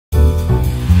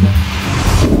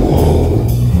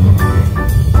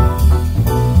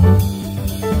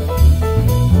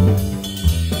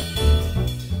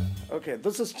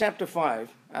this is chapter 5,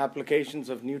 applications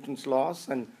of Newton's laws,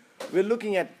 and we're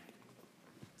looking at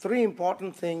three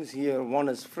important things here. One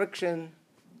is friction,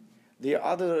 the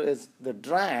other is the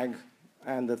drag,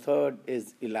 and the third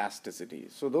is elasticity.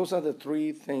 So those are the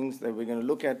three things that we're going to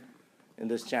look at in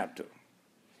this chapter.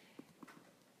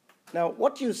 Now,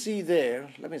 what you see there,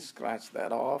 let me scratch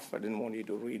that off. I didn't want you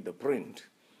to read the print.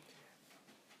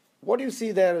 What you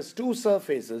see there is two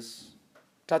surfaces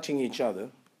touching each other.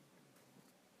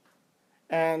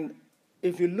 And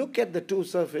if you look at the two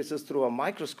surfaces through a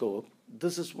microscope,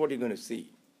 this is what you're going to see.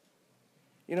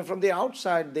 You know, from the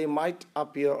outside, they might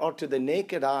appear, or to the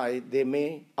naked eye, they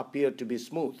may appear to be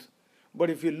smooth. But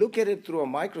if you look at it through a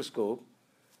microscope,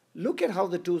 look at how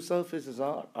the two surfaces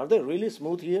are. Are they really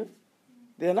smooth here?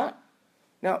 They're not.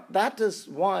 Now, that is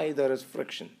why there is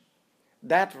friction.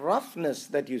 That roughness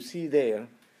that you see there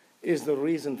is the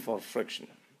reason for friction.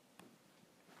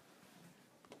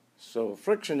 So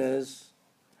friction is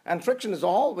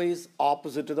always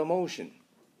opposite to the motion.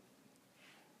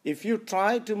 If you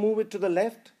try to move it to the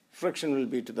left, friction will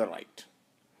be to the right.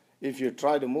 If you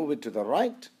try to move it to the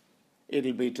right, it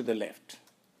will be to the left.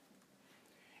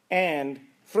 And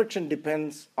friction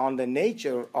depends on the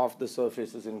nature of the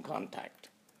surfaces in contact.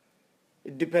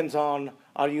 It depends on,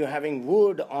 are you having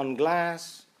wood on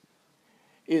glass?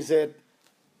 Is it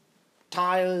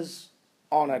tires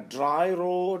on a dry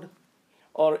road?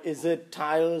 Or is it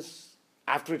tires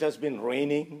after it has been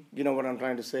raining? You know what I'm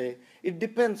trying to say? It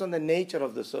depends on the nature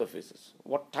of the surfaces,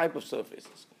 what type of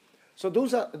surfaces. So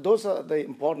those are the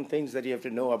important things that you have to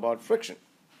know about friction.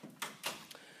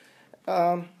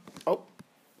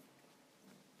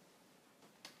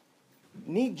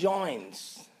 Knee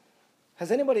joints.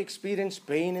 Has anybody experienced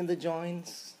pain in the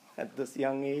joints at this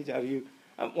young age? Are you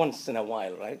once in a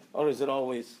while, right? Or is it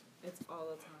always? It's all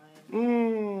the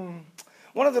time.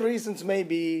 One of the reasons may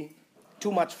be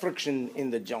too much friction in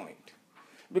the joint.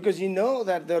 Because you know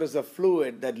that there is a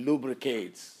fluid that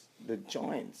lubricates the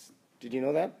joints. Did you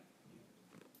know that?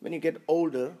 When you get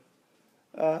older,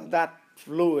 that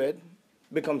fluid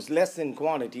becomes less in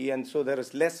quantity, and so there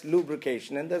is less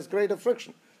lubrication and there's greater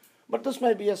friction. But this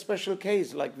might be a special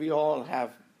case, like we all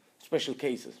have special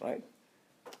cases, right?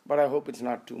 But I hope it's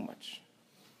not too much.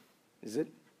 Is it?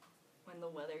 When the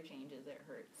weather changes, it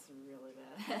hurts really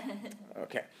bad.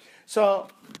 Okay. So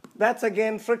that's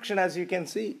again friction, as you can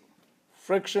see.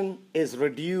 Friction is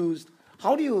reduced.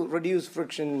 How do you reduce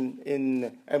friction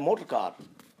in a motor car?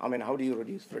 I mean, how do you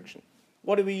reduce friction?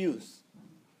 What do we use?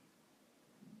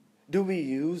 Do we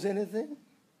use anything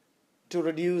to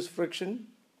reduce friction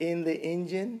in the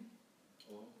engine?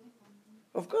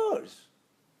 Of course.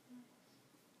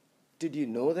 Did you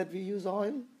know that we use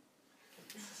oil?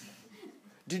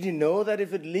 Did you know that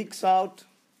if it leaks out,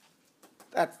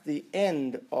 that's the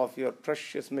end of your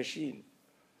precious machine?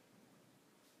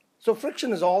 So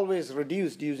friction is always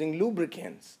reduced using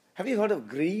lubricants. Have you heard of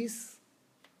grease?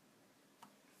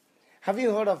 Have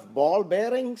you heard of ball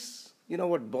bearings? You know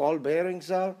what ball bearings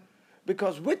are?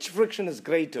 Because which friction is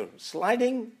greater,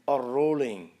 sliding or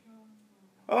rolling?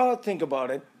 Oh, think about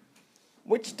it.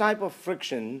 Which type of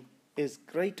friction is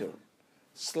greater?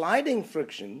 Sliding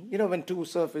friction, you know, when two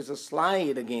surfaces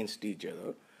slide against each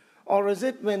other, or is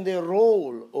it when they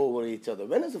roll over each other?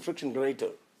 When is the friction greater?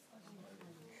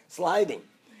 Sliding.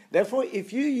 Therefore,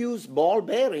 if you use ball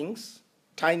bearings,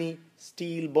 tiny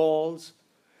steel balls,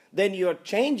 then you are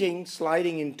changing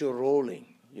sliding into rolling.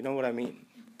 You know what I mean?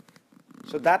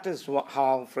 So that is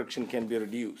how friction can be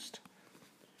reduced.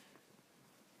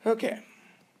 Okay.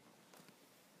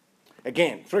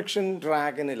 Again, friction,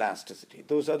 drag, and elasticity.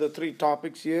 Those are the three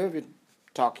topics here. We're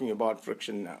talking about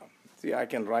friction now. See, I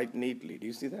can write neatly. Do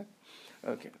you see that?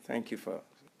 Okay, thank you for.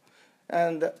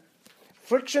 And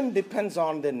friction depends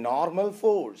on the normal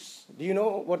force. Do you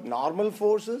know what normal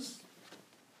force is?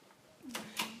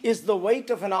 Is the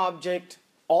weight of an object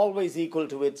always equal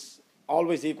to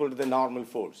the normal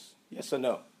force? Yes or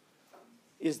no?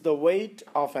 Is the weight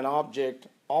of an object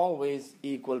always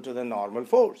equal to the normal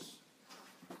force?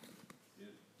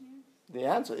 The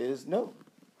answer is no.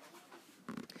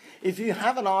 If you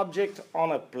have an object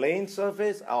on a plane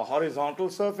surface, a horizontal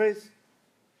surface,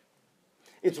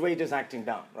 its weight is acting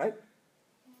down, right?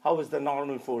 How is the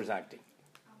normal force acting?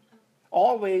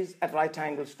 Always at right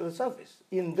angles to the surface.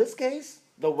 In this case,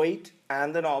 the weight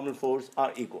and the normal force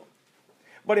are equal.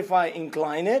 But if I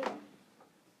incline it,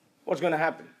 what's going to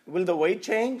happen? Will the weight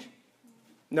change?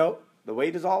 No. The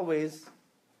weight is always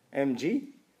mg,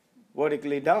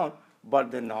 vertically down,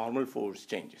 but the normal force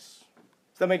changes.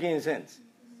 Does that make any sense?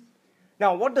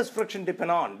 Now, what does friction depend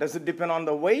on? Does it depend on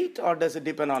the weight or does it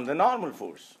depend on the normal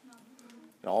force?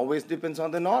 It always depends on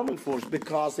the normal force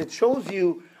because it shows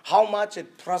you how much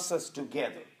it presses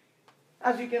together.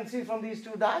 As you can see from these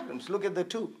two diagrams, look at the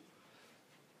two.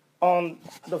 On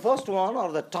the first one,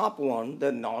 or the top one,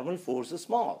 the normal force is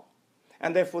small,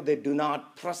 and therefore they do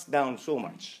not press down so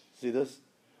much. See this?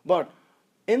 But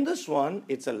in this one,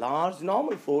 it's a large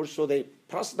normal force, so they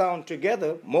press down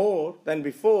together more than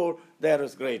before. There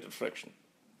is greater friction.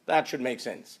 That should make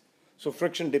sense. So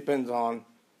friction depends on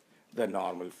the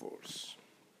normal force.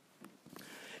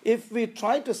 If we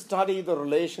try to study the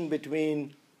relation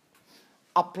between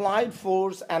applied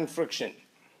force and friction,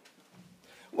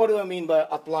 what do I mean by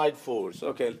applied force?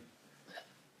 Okay,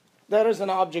 there is an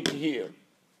object here.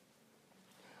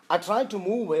 I try to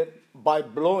move it by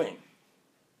blowing.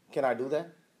 Can I do that?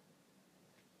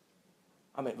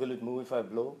 I mean, will it move if I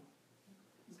blow?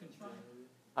 You can try.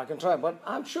 I can try, but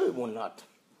I'm sure it will not.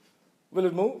 Will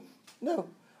it move? No.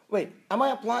 Wait, am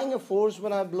I applying a force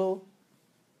when I blow?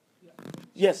 Yeah.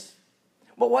 Yes.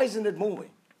 But why isn't it moving?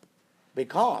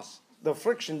 Because the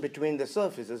friction between the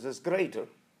surfaces is greater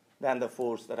than the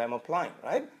force that I'm applying,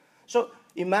 right? So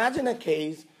imagine a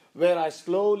case where I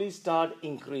slowly start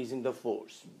increasing the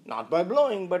force. Not by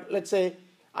blowing, but let's say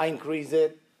I increase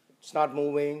it, it's not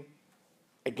moving.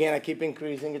 Again, I keep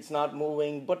increasing, it's not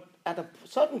moving. But at a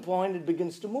certain point, it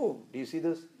begins to move. Do you see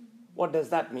this? What does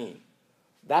that mean?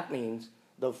 That means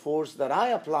the force that I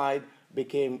applied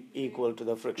became equal to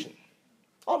the friction,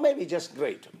 or maybe just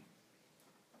greater.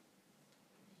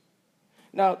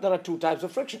 Now, there are two types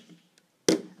of friction.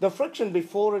 The friction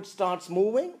before it starts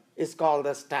moving is called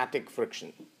a static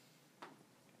friction.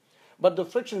 But the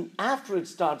friction after it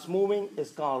starts moving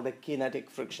is called a kinetic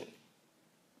friction.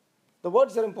 The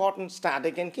words are important,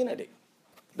 static and kinetic.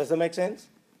 Does that make sense?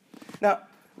 Now,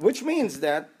 which means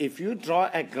that if you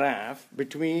draw a graph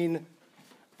between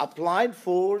applied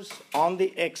force on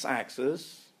the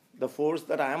x-axis, the force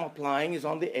that I am applying is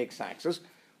on the x-axis,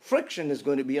 friction is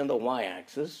going to be on the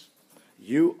y-axis,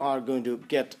 you are going to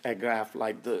get a graph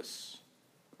like this.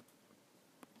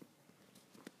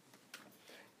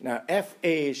 Now,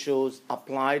 FA shows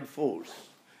applied force,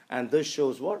 and this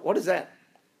shows what? What is that?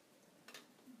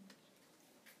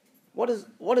 What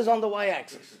is on the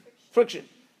y-axis? Friction.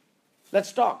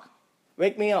 Let's talk.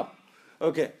 Wake me up.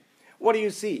 Okay. What do you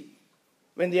see?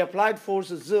 When the applied force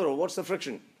is 0, what's the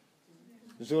friction?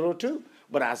 0 too.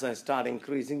 But as I start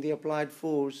increasing the applied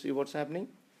force, see what's happening?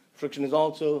 Friction is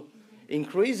also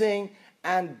increasing,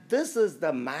 and this is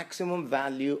the maximum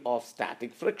value of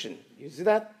static friction. You see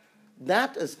that?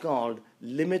 That is called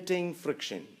limiting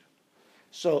friction.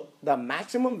 So the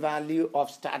maximum value of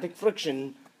static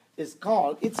friction is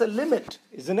called, it's a limit,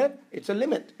 isn't it? It's a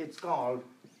limit. It's called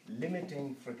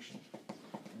limiting friction.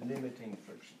 Limiting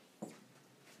friction.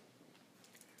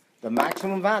 The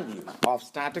maximum value of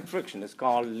static friction is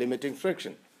called limiting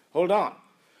friction. Hold on.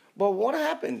 But what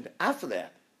happened after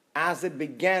that? As it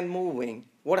began moving,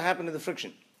 what happened to the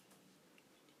friction?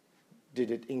 Did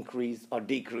it increase or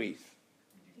decrease?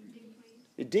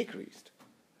 It decreased.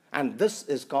 And this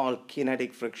is called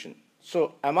kinetic friction.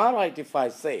 So am I right if I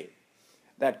say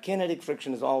that kinetic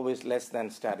friction is always less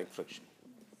than static friction?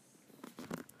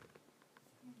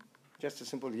 Just a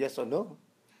simple yes or no.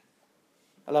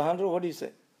 Alejandro, what do you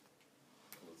say?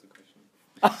 What's the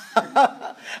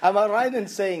question? Am I right in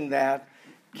saying that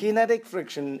kinetic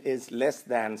friction is less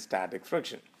than static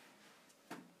friction?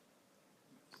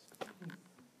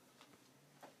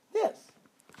 Yes.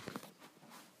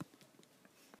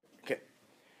 Okay.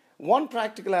 One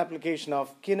practical application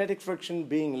of kinetic friction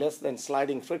being less than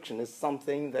sliding friction is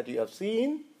something that you have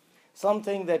seen,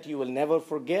 something that you will never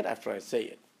forget after I say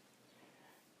it.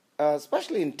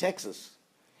 Especially in Texas,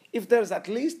 if there's at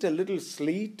least a little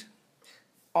sleet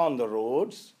on the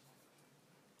roads,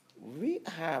 we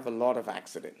have a lot of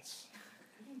accidents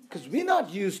because we're not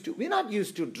used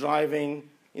to driving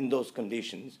in those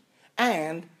conditions,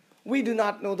 and we do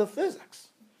not know the physics.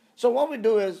 So what we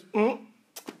do is,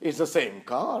 it's the same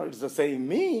car, it's the same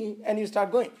me, and you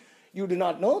start going. You do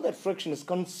not know that friction is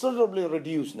considerably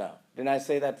reduced now. Didn't I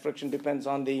say that friction depends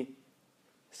on the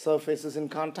surfaces in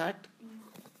contact?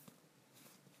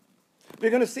 We're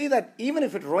going to see that even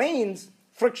if it rains,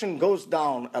 friction goes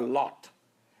down a lot.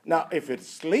 Now, if it's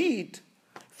sleet,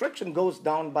 friction goes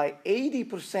down by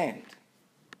 80%.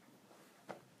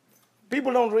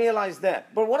 People don't realize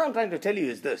that. But what I'm trying to tell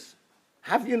you is this.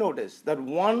 Have you noticed that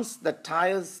once the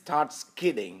tires start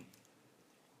skidding,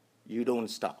 you don't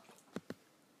stop?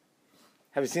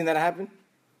 Have you seen that happen?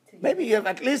 Maybe you have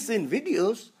at least seen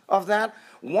videos of that.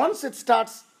 Once it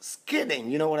starts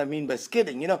skidding, you know what I mean by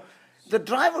skidding, the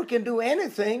driver can do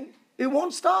anything, it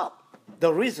won't stop.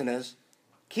 The reason is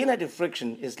kinetic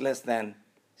friction is less than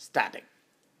static.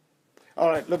 All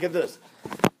right, look at this.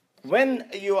 When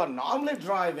you are normally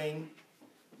driving,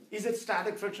 is it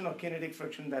static friction or kinetic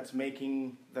friction that's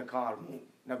making the car move?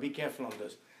 Now be careful on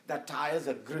this. The tires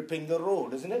are gripping the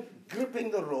road, isn't it?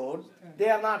 Gripping the road. They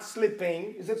are not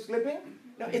slipping. Is it slipping?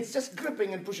 No, it's just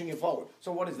gripping and pushing you forward.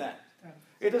 So what is that?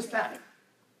 It is static.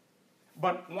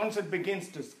 But once it begins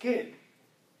to skid,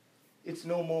 it's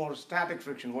no more static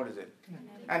friction. What is it?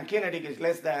 Kinetic. And kinetic is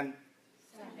less than.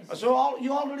 So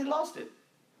you already lost it.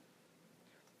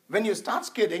 When you start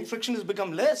skidding, friction has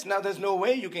become less. Now there's no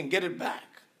way you can get it back.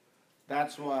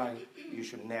 That's why you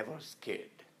should never skid.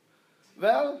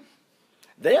 Well,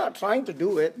 they are trying to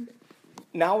do it.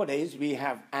 Nowadays we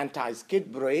have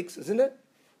anti-skid brakes, isn't it?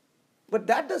 But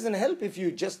that doesn't help if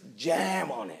you just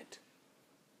jam on it.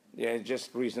 Yeah,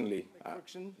 just recently.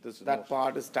 Friction. That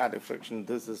part is static friction.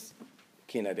 This is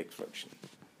kinetic friction.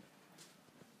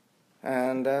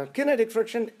 And kinetic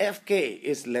friction, Fk,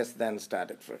 is less than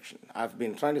static friction. I've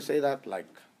been trying to say that like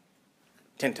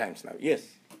 10 times now. Yes?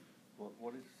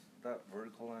 What is that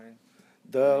vertical line?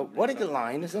 The vertical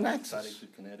line is an Static axis. to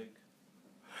kinetic?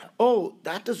 Oh,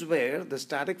 that is where the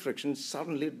static friction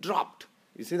suddenly dropped.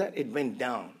 You see that? It went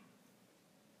down.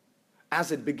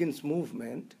 As it begins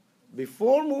movement,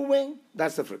 before moving,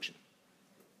 that's the friction.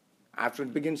 After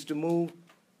it begins to move,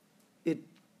 it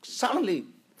suddenly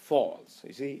falls.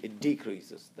 You see, it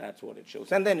decreases. That's what it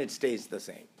shows. And then it stays the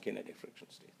same. Kinetic friction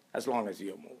stays, as long as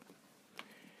you're moving.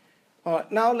 All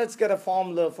right, now let's get a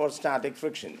formula for static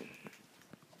friction.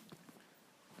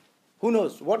 Who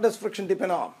knows? What does friction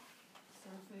depend on?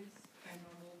 Surface and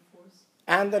normal force.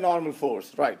 And the normal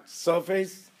force, right.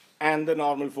 Surface and the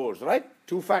normal force, right?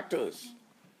 Two factors.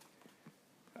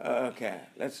 Okay,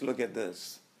 let's look at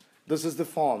this. This is the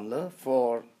formula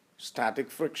for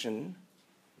static friction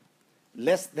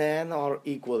less than or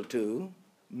equal to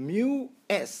mu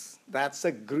s. That's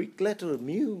a Greek letter,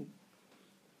 mu.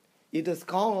 It is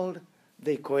called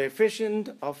the coefficient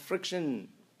of friction.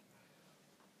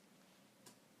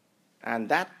 And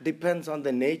that depends on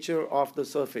the nature of the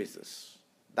surfaces.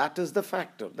 That is the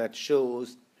factor that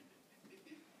shows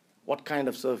what kind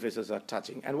of surfaces are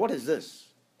touching. And what is this?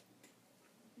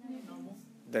 Normal.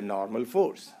 The normal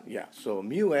force. Yeah, so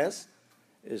mu s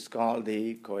is called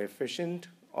the coefficient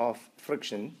of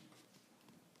friction,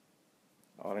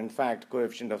 or in fact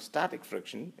coefficient of static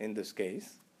friction in this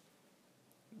case.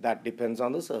 That depends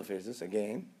on the surfaces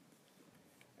again,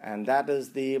 and that is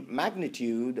the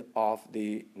magnitude of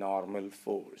the normal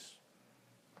force.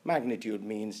 Magnitude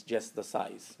means just the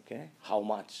size, okay? How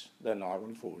much the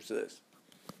normal force is.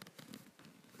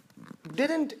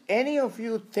 Didn't any of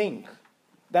you think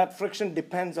that friction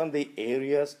depends on the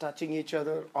areas touching each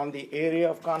other, on the area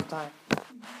of contact?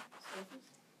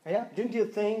 Yeah, didn't you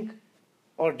think,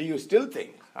 or do you still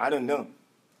think, I don't know,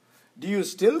 do you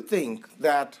still think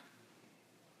that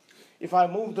if I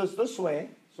move this way,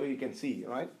 so you can see,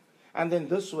 right, and then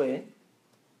this way,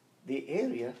 the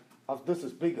area of this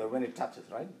is bigger when it touches,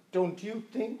 right? Don't you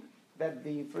think that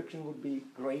the friction would be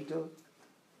greater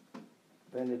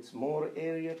when it's more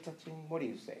area touching? What do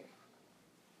you say?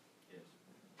 Yes.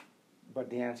 But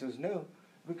the answer is no,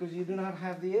 because you do not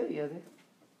have the area there.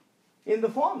 In the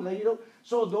formula, you know,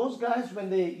 so those guys,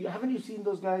 haven't you seen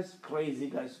those guys, crazy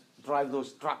guys, drive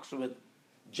those trucks with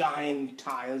giant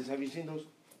tires? Have you seen those?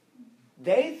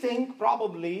 They think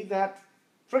probably that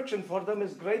friction for them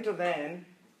is greater than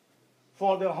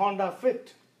for the Honda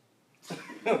Fit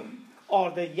or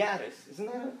the Yaris. Isn't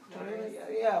that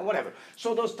it? Yeah, whatever.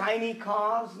 So those tiny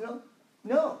cars,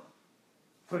 no.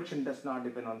 Friction does not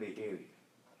depend on the area.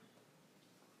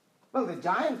 Well, the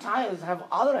giant tires have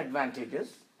other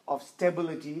advantages of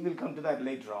stability. We'll come to that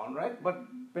later on, right? But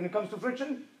when it comes to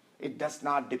friction, it does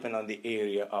not depend on the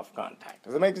area of contact.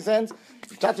 Does that make sense?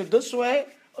 You touch it this way,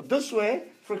 or this way,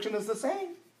 friction is the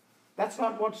same. That's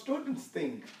not what students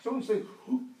think. Students say,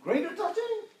 greater touching?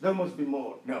 There must be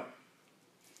more. No.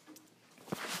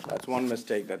 That's one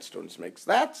mistake that students make.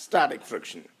 That's static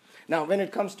friction. Now, when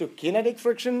it comes to kinetic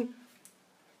friction,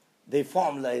 the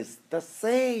formula is the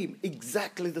same,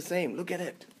 exactly the same. Look at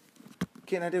it.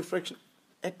 Kinetic friction.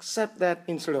 Except that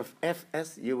instead of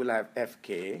Fs, you will have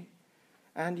Fk,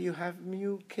 and you have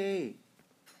mu k.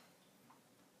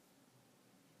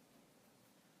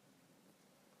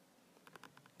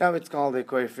 Now it's called the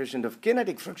coefficient of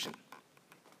kinetic friction.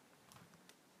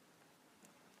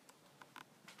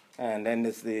 And then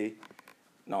is the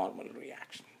normal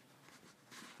reaction.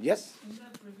 Yes? In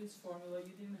that previous formula,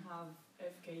 you didn't have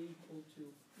Fk equal to.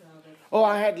 Oh,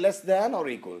 I had less than or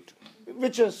equal to,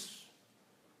 which is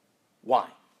why?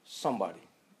 Somebody.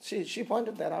 She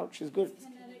pointed that out. She's good.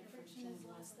 Kinetic friction is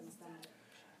less than static.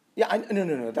 Yeah,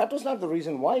 no. That was not the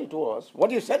reason why it was.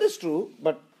 What you said is true,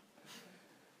 but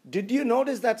Did you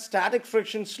notice that static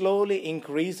friction slowly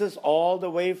increases all the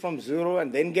way from 0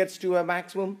 and then gets to a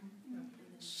maximum?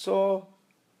 So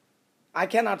I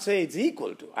cannot say it's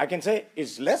equal to. I can say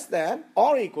it's less than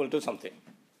or equal to something.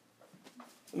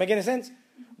 Make any sense?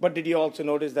 But did you also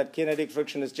notice that kinetic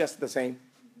friction is just the same?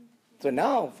 So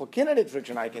now for kinetic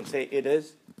friction I can say it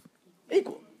is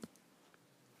equal.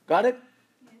 Got it?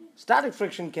 Static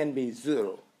friction can be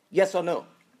 0. Yes or no?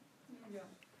 Yeah.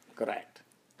 Correct.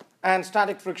 And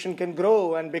static friction can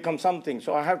grow and become something.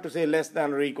 So I have to say less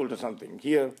than or equal to something.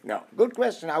 Here, no. Good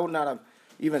question. I would not have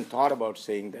even thought about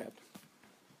saying that.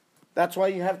 That's why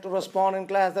you have to respond in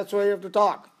class. That's why you have to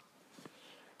talk.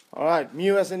 All right,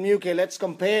 mu s and mu k. Let's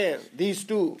compare these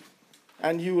two.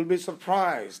 And you will be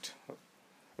surprised.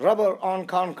 Rubber on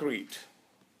concrete.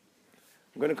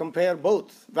 I'm going to compare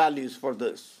both values for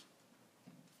this.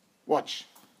 Watch.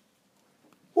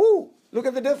 Ooh, look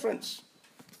at the difference.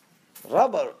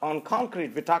 Rubber on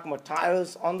concrete, we're talking about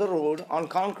tires on the road. On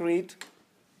concrete,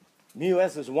 mu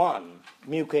s is 1,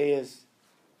 mu k is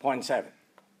 0.7.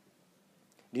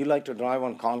 Do you like to drive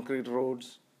on concrete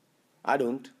roads? I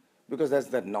don't, because that's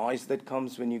that noise that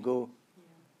comes when you go,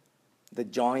 the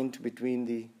joint between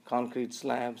the concrete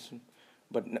slabs.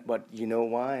 But you know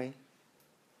why?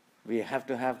 We have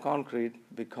to have concrete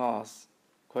because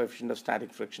coefficient of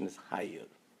static friction is higher.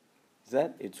 Is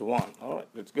that? It's 1. All right,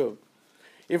 let's go.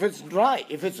 If it's dry,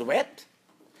 if it's wet,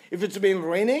 if it's been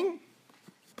raining,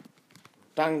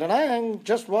 tang-da-dang,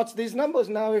 just watch these numbers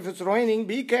now. If it's raining,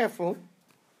 be careful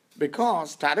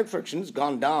because static friction has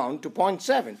gone down to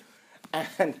 0.7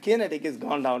 and kinetic has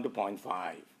gone down to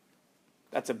 0.5.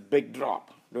 That's a big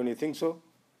drop. Don't you think so?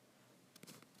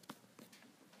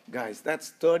 Guys,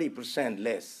 that's 30%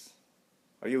 less.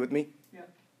 Are you with me? Yeah.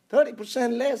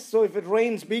 30% less. So if it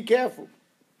rains, be careful.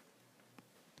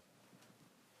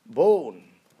 Bone.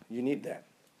 You need that.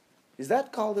 Is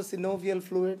that called the synovial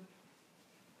fluid?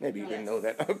 Maybe you didn't know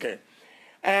that. Okay.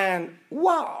 And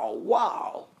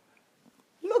wow.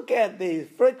 Look at the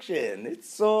friction.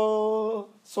 It's so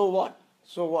what?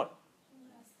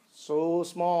 So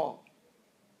small.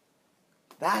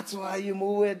 That's why you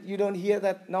move it. You don't hear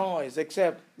that noise,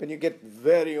 except when you get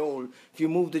very old. If you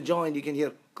move the joint, you can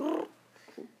hear.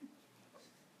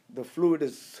 The fluid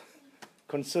is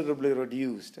considerably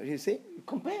reduced. You see?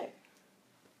 Compare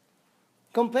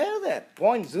that.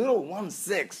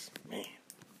 0.016. Man.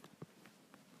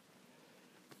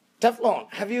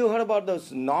 Teflon. Have you heard about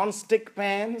those non-stick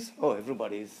pans? Oh,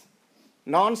 everybody's.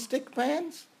 Non-stick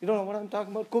pans? You don't know what I'm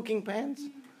talking about? Cooking pans?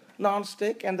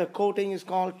 Non-stick. And the coating is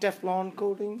called Teflon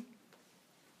coating.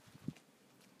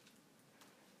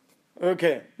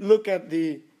 Okay. Look at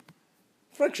the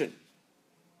friction.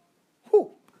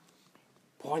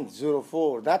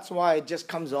 0.04. That's why it just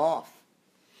comes off.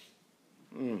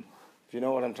 If you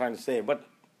know what I'm trying to say. But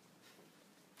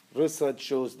research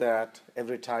shows that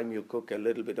every time you cook, a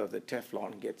little bit of the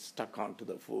Teflon gets stuck onto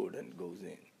the food and goes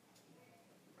in.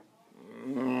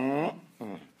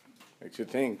 Makes you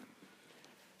think.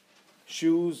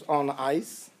 Shoes on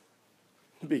ice.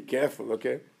 Be careful,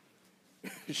 okay?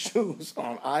 Shoes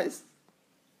on ice.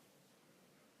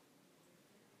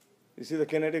 You see the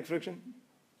kinetic friction?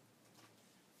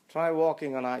 Try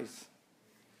walking on ice.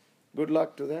 Good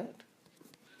luck to that.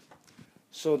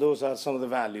 So those are some of the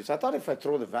values. I thought if I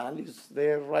throw the values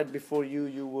there right before you,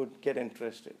 you would get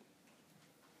interested.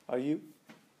 Are you?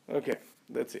 Okay,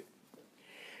 that's it.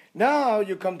 Now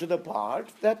you come to the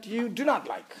part that you do not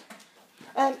like.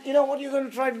 And you know what you're going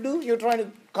to try to do? You're trying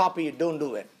to copy it. Don't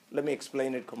do it. Let me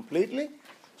explain it completely,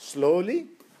 slowly,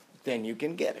 then you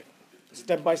can get it.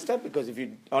 Step by step, because if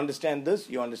you understand this,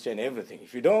 you understand everything.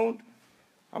 If you don't,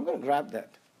 I'm going to grab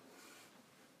that.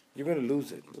 You're going to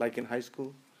lose it, like in high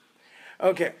school.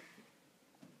 Okay,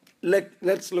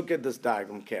 let's look at this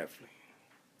diagram carefully.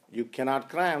 You cannot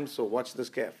cram, so watch this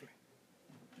carefully.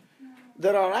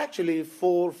 There are actually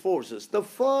 4 forces. The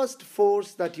first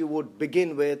force that you would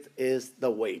begin with is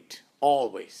the weight,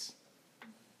 always.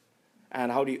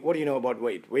 And what do you know about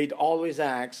weight? Weight always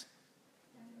acts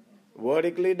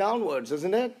vertically downwards,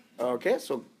 isn't it? Okay,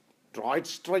 so draw it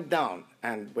straight down.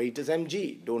 And weight is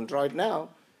mg. Don't draw it now.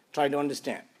 Try to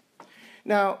understand.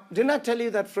 Now, didn't I tell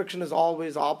you that friction is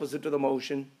always opposite to the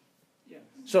motion? Yeah.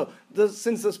 So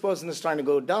since this person is trying to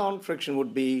go down, friction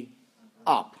would be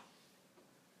up.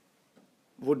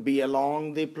 Would be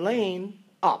along the plane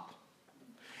up.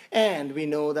 And we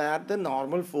know that the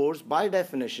normal force, by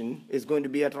definition, is going to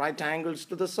be at right angles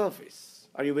to the surface.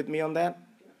 Are you with me on that?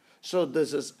 So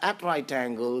this is at right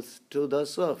angles to the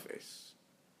surface.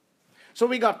 So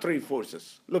we got 3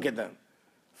 forces. Look at them.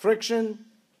 Friction,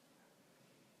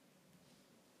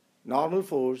 normal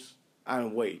force,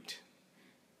 and weight.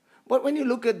 But when you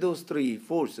look at those three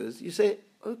forces, you say,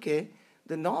 okay,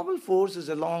 the normal force is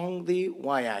along the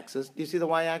y-axis. Do you see the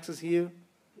y-axis here?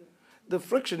 The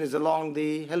friction is along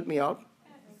the, help me out,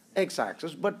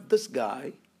 x-axis. But this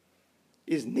guy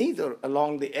is neither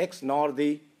along the x nor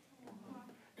the.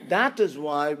 That is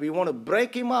why we want to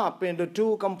break him up into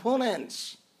two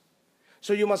components.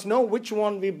 So you must know which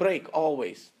one we break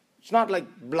always. It's not like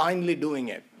blindly doing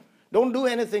it. Don't do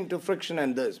anything to friction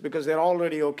and this because they're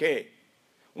already okay.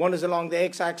 One is along the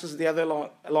x-axis, the other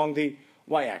along the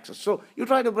y-axis. So you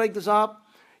try to break this up.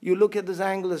 You look at this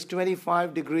angle as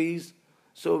 25 degrees.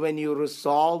 So when you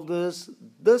resolve this,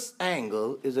 this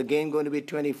angle is again going to be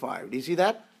 25. Do you see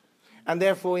that? And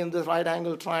therefore, in this right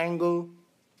angle triangle,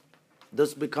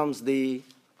 this becomes the,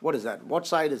 what is that? What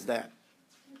side is that?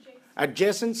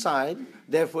 Adjacent side.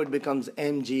 Therefore, it becomes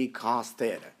mg cos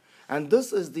theta. And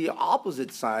this is the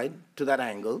opposite side to that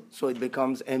angle. So it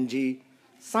becomes mg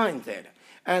sin theta.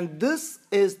 And this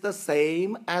is the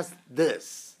same as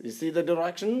this. You see the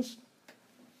directions?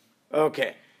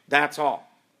 Okay, that's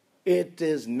all. It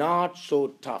is not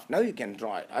so tough. Now you can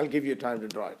draw it. I'll give you time to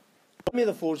draw it. Tell me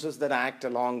the forces that act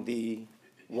along the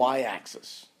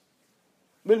y-axis.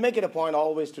 We'll make it a point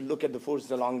always to look at the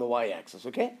forces along the y-axis,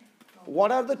 okay?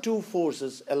 What are the two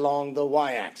forces along the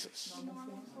y-axis?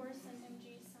 Normal force and mg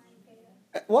sin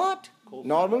theta. What?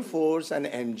 Normal force and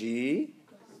mg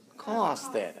cos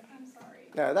theta. I'm sorry.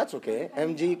 No, that's okay.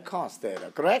 mg cos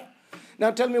theta, correct?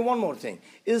 Now tell me one more thing.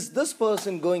 Is this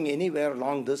person going anywhere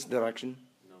along this direction?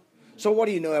 No. So what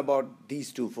do you know about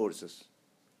these two forces?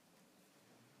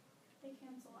 They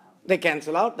cancel out. They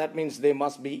cancel out. That means they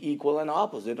must be equal and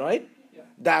opposite, right? Yeah.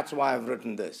 That's why I've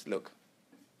written this. Look,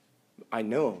 I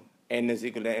know n is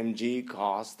equal to mg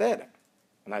cos theta.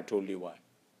 And I told you why.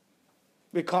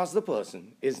 Because the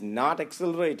person is not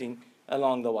accelerating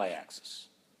along the y-axis.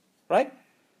 Right?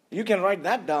 You can write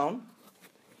that down.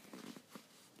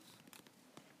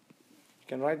 You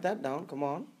can write that down. Come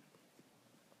on.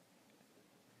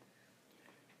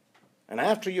 And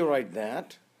after you write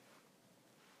that,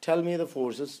 tell me the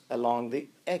forces along the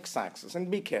x-axis.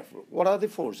 And be careful. What are the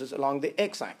forces along the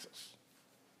x-axis?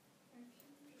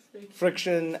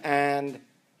 Friction and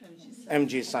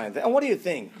mg sin theta. And what do you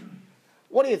think?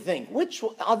 What do you think? Which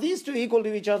are these two equal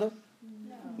to each other?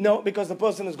 No, because the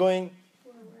person is going,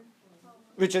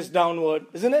 which is downward,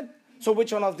 isn't it? So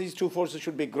which one of these two forces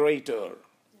should be greater?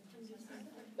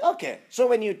 Okay, so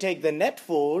when you take the net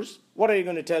force, what are you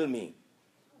going to tell me?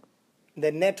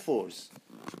 The net force.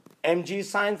 Mg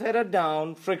sin theta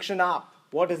down, friction up.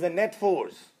 What is the net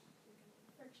force?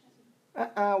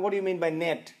 Friction. What do you mean by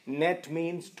net? Net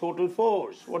means total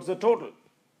force. What's the total?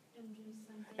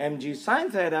 Mg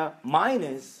sin theta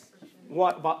minus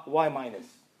what? Why minus?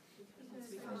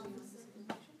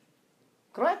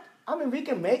 Correct? I mean, we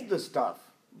can make this tough,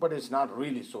 but it's not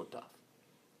really so tough.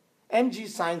 Mg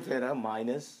sin theta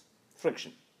minus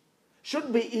friction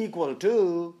should be equal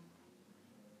to,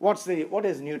 what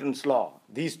is Newton's law?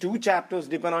 These two chapters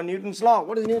depend on Newton's law.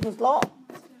 What is Newton's law?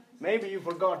 Maybe you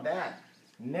forgot that.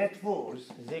 Net force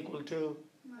is equal to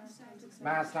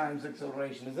mass times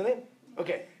acceleration, isn't it?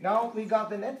 Okay, now we got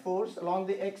the net force along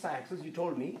the x-axis. You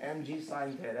told me mg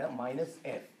sin theta minus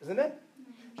f, isn't it?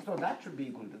 So that should be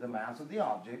equal to the mass of the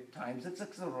object times its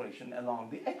acceleration along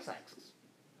the x-axis.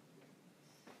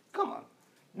 Come on.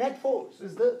 Net force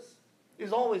is this.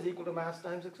 Is always equal to mass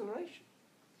times acceleration.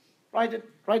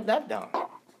 Write that down.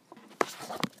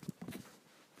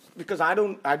 Because I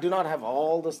do not have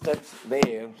all the steps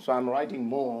there, so I'm writing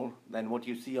more than what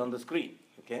you see on the screen.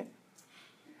 Okay?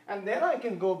 And then I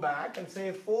can go back and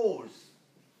say force.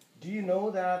 Do you know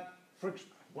that friction?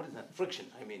 What is that? Friction.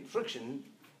 I mean, friction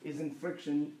isn't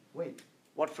friction. Wait,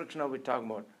 what friction are we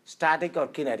talking about? Static or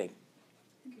kinetic?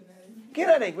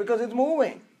 Kinetic, because it's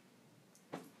moving.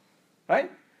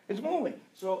 Right? It's moving.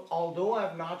 So although I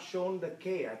have not shown the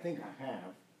K, I think I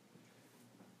have.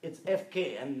 It's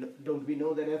Fk, and don't we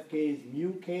know that Fk is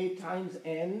mu K times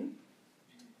N?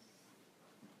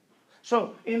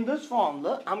 So in this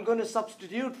formula, I'm going to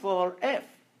substitute for F.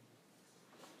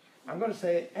 I'm going to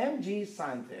say mg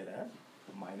sin theta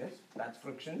minus, that's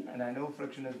friction, and I know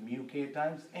friction is mu K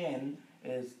times N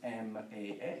is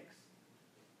max.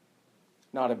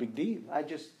 Not a big deal. I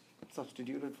just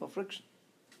substituted for friction.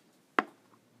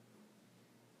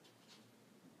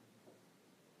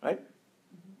 Right?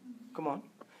 Come on.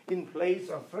 In place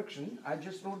of friction, I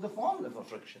just wrote the formula for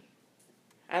friction.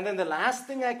 And then the last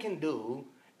thing I can do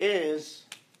is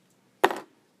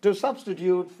to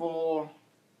substitute for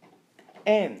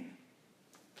N.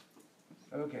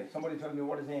 Okay, somebody tell me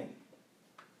what is N.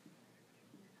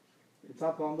 It's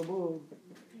up on the board.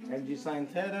 Mg sin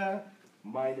theta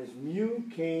minus mu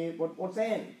k, what's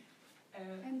n?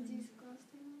 And MG's cos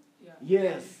theta. yeah.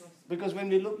 Yes, because when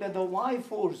we looked at the y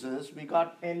forces, we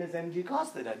got n as mg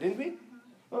cos theta, didn't we?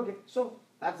 Okay, so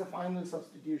that's the final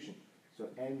substitution. So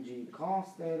mg cos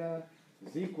theta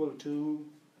is equal to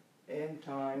n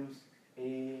times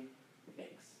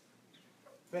ax.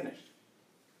 Finished.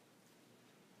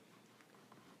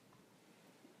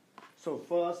 So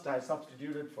first I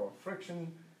substituted for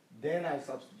friction, then I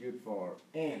substitute for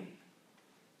n.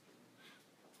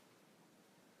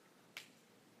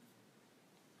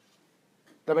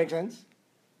 That make sense?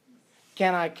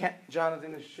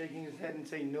 Jonathan is shaking his head and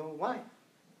saying no. Why?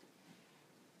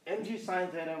 Mg sine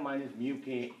theta minus mu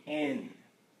k n.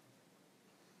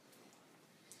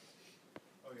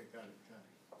 Okay, got it.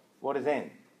 What is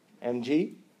n?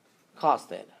 Mg cos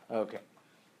theta. Okay.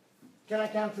 Can I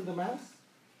cancel the mass?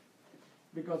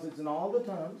 Because it's in all the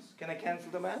terms. Can I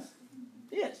cancel the mass?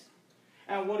 Yes.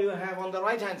 And what do you have on the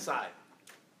right-hand side?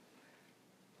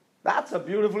 That's a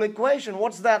beautiful equation.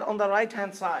 What's that on the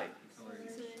right-hand side?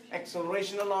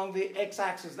 Acceleration along the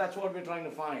x-axis. That's what we're trying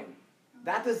to find.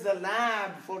 That is the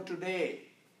lab for today.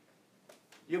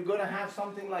 You're going to have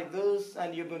something like this,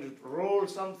 and you're going to roll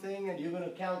something, and you're going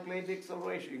to calculate the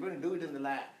acceleration. You're going to do it in the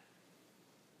lab.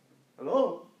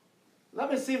 Hello? Let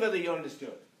me see whether you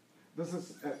understood. This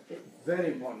is a very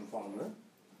important formula.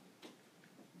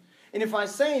 And if I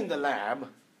say in the lab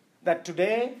that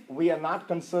today we are not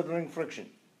considering friction,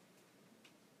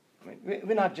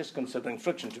 we're not just considering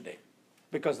friction today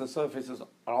because the surfaces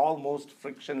are almost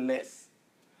frictionless,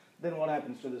 then what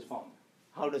happens to this formula?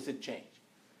 How does it change?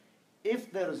 If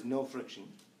there is no friction,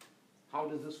 how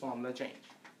does this formula change?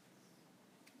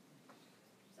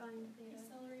 Sine theta.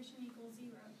 Acceleration equals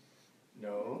 0.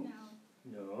 No.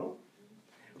 No. No.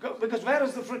 Because where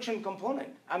is the friction component?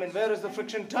 I mean, where is the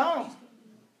friction term?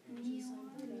 Mu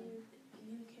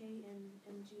K and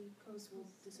mg cos will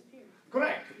disappear.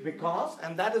 Correct. Because,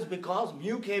 and that is because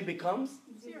mu k becomes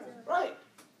 0. right.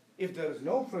 If there is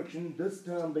no friction, this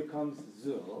term becomes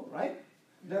 0, right?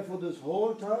 Therefore, this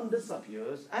whole term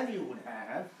disappears, and you would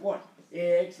have what?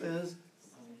 Ax is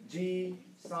g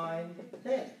sine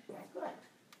theta. Correct.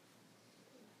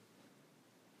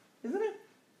 Isn't it?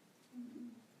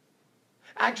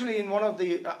 Actually, in one of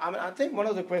the, I think one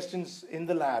of the questions in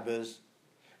the lab is,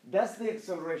 does the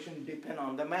acceleration depend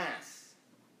on the mass?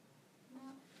 No.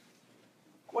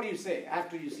 What do you say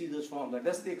after you see this formula?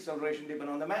 Does the acceleration depend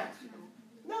on the mass?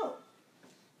 No.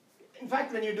 In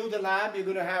fact, when you do the lab, you're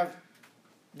going to have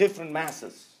different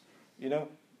masses, you know.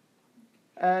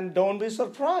 And don't be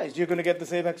surprised, you're going to get the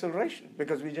same acceleration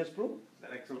because we just proved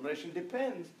that acceleration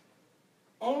depends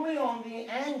only on the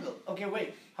angle. Okay,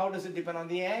 wait, how does it depend on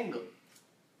the angle?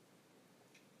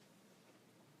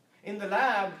 In the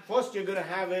lab, first you're going to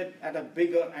have it at a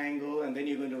bigger angle and then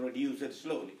you're going to reduce it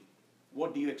slowly.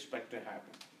 What do you expect to happen?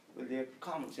 Will the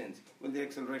common sense, will the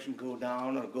acceleration go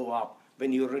down or go up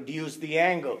when you reduce the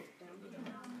angle?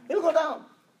 It'll go down.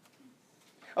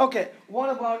 Okay,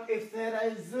 what about if theta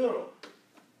is 0?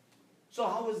 So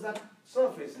how is that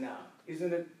surface now?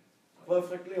 Isn't it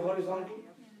perfectly horizontal?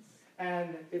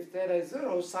 And if theta is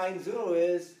 0, sine 0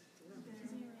 is,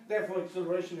 therefore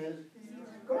acceleration is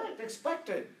correct,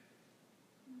 expected.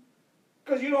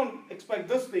 Because you don't expect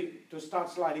this thing to start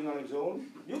sliding on its own.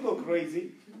 You go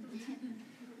crazy.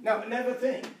 Now, never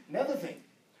think.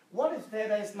 What if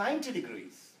theta is 90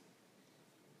 degrees?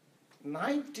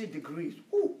 90 degrees.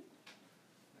 Ooh.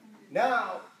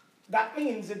 Now, that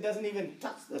means it doesn't even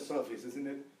touch the surface, isn't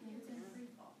it?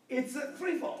 It's a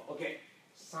free fall. Okay.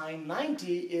 Sine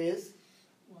 90 is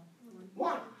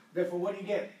 1. Therefore, what do you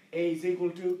get? A is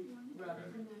equal to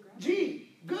G.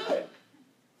 Good.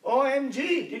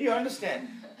 OMG. Did you understand?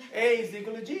 A is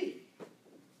equal to G.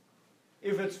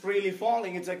 If it's freely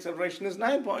falling, its acceleration is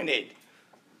 9.8.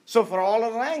 So for all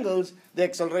other angles, the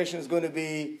acceleration is going to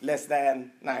be less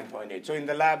than 9.8. So in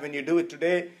the lab, when you do it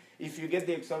today, if you get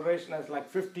the acceleration as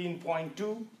like 15.2,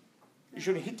 you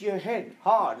should hit your head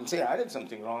hard and say, I did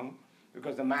something wrong,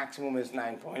 because the maximum is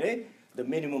 9.8, the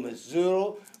minimum is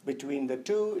 0. Between the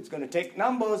two, it's going to take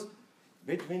numbers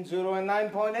between 0 and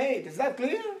 9.8. Is that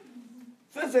clear?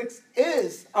 Physics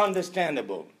is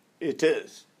understandable. It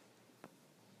is.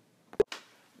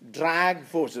 Drag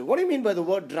forces. What do you mean by the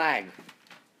word drag?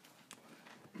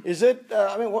 Is it,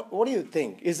 what do you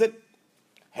think? Is it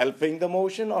helping the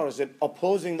motion or is it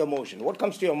opposing the motion? What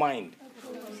comes to your mind?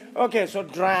 Okay, so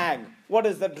drag. What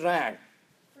is the drag?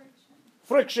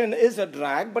 Friction is a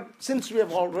drag, but since we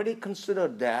have already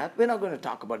considered that, we're not going to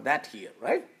talk about that here,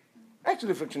 right?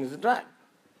 Actually, friction is a drag.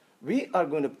 We are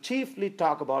going to chiefly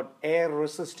talk about air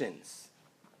resistance.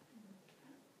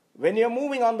 When you're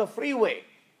moving on the freeway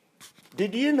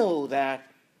Did you know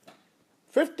that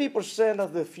 50%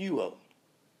 of the fuel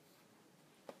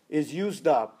is used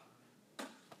up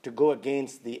to go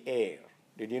against the air?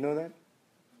 Did you know that?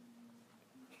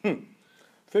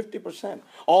 50%.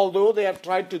 Although they have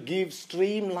tried to give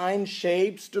streamlined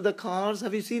shapes to the cars.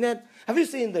 Have you seen it? Have you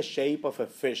seen the shape of a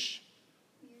fish?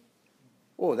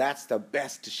 Oh, that's the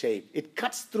best shape. It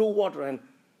cuts through water and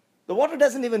the water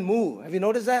doesn't even move. Have you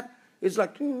noticed that? It's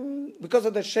like, because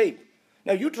of the shape.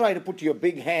 Now you try to put your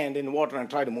big hand in water and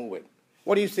try to move it.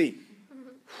 What do you see?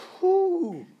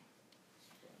 Whew.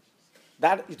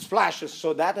 That it splashes,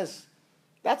 so that's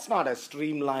not a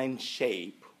streamlined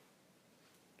shape.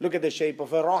 Look at the shape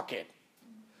of a rocket.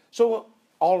 So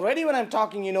already when I'm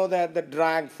talking, you know that the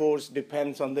drag force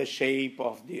depends on the shape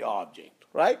of the object,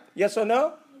 right? Yes or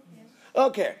no? Yes.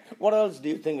 Okay. What else do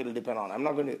you think it'll depend on? I'm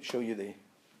not going to show you the...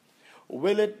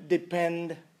 Will it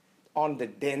depend on the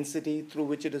density through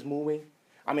which it is moving?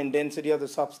 I mean, density of the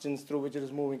substance through which it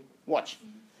is moving. Watch.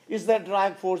 Is there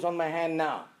drag force on my hand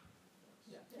now?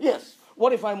 Yeah. Yes.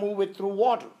 What if I move it through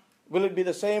water? Will it be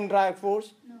the same drag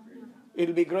force? No.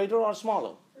 It'll be greater or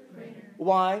smaller? Greater.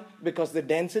 Why? Because the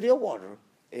density of water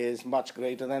is much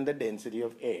greater than the density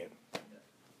of air.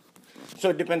 So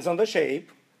it depends on the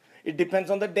shape. It depends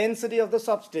on the density of the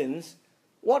substance.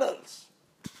 What else?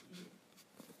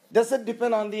 Does it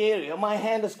depend on the area? My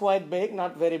hand is quite big,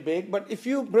 not very big, but if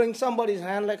you bring somebody's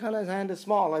hand, like Hannah's hand is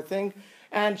small, I think,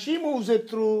 and she moves it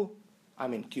through, I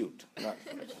mean cute. No,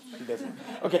 she doesn't.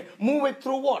 Okay, move it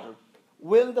through water.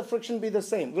 Will the friction be the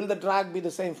same? Will the drag be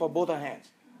the same for both our hands?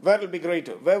 Where will it be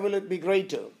greater? Where will it be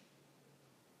greater?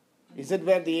 Is it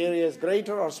where the area is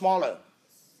greater or smaller?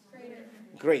 Greater.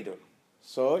 Greater.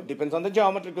 So it depends on the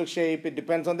geometrical shape, it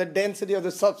depends on the density of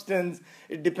the substance,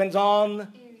 it depends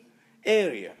on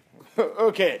area.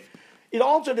 Okay. It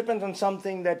also depends on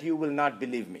something that you will not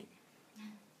believe me.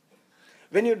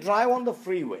 When you drive on the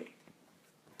freeway,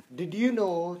 did you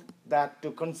know that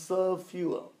to conserve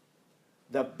fuel,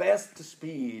 the best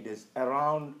speed is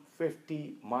around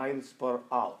 50 miles per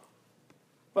hour?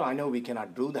 Well, I know we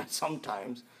cannot do that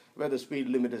sometimes, where the speed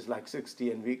limit is like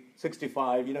 60 and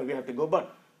 65, we have to go.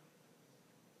 But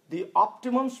the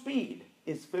optimum speed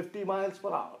is 50 miles per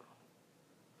hour.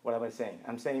 What am I saying?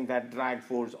 I'm saying that drag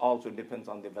force also depends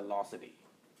on the velocity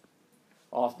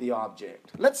of the object.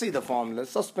 Let's see the formula.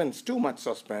 Suspense, too much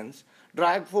suspense.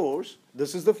 Drag force,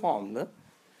 this is the formula.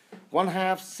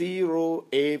 1/2 c rho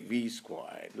a v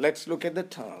squared. Let's look at the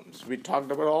terms. We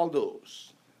talked about all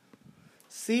those.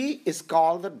 C is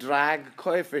called the drag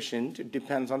coefficient. It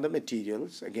depends on the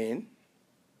materials again.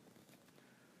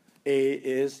 A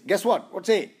is, guess what? What's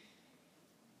A?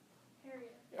 Area.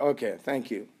 Okay,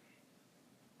 thank you.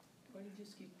 Why did you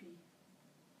skip P?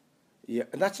 Yeah,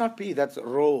 that's not P, that's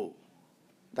rho.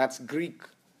 That's Greek,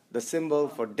 the symbol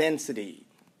for density.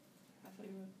 I thought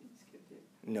you skipped it.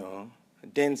 No,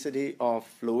 density of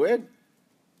fluid,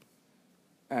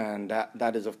 and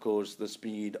that is, of course, the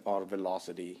speed or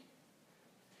velocity.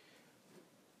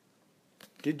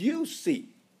 Did you see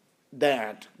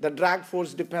that the drag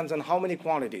force depends on how many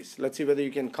quantities? Let's see whether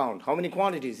you can count. How many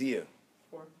quantities here?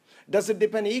 4. Does it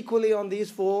depend equally on these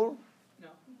 4? No.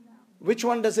 Which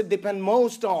one does it depend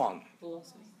most on?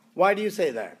 Velocity. Why do you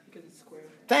say that? Because it's square.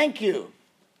 Thank you.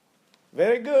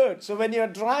 Very good. So when you're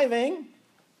driving,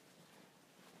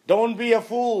 don't be a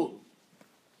fool.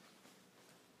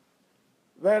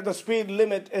 Where the speed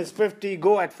limit is 50,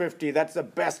 go at 50. That's the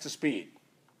best speed.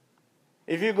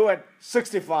 If you go at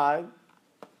 65,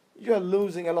 you're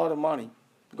losing a lot of money.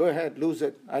 Go ahead, lose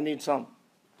it. I need some.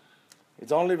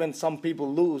 It's only when some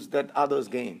people lose that others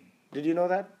gain. Did you know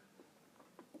that?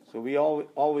 So we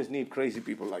always need crazy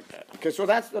people like that. Okay, so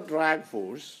that's the drag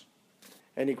force.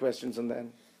 Any questions on that?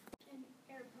 An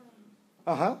airplane.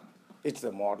 Uh-huh. It's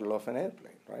the model of an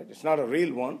airplane, right? It's not a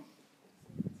real one.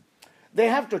 They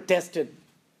have to test it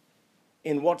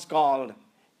in what's called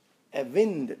a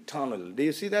wind tunnel. Do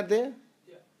you see that there?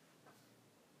 Yeah.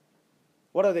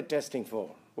 What are they testing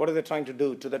for? What are they trying to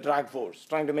do to the drag force?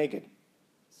 Trying to make it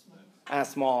as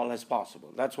small as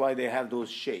possible. That's why they have those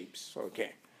shapes.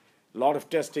 Okay. A lot of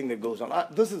testing that goes on.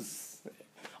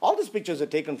 All these pictures are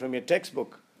taken from your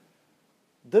textbook.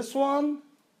 This one,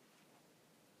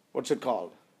 what's it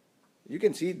called? You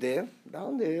can see it there,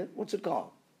 down there. What's it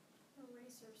called? A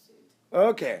racer suit.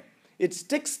 Okay. It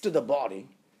sticks to the body,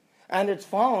 and it's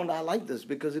found, I like this,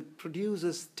 because it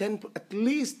produces at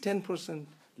least 10%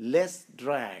 less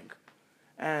drag,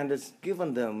 and it's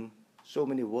given them so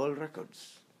many world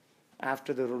records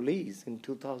after the release in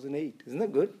 2008. Isn't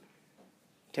that good?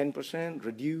 10%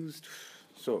 reduced.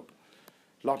 So,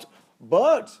 lots.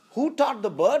 Birds. Who taught the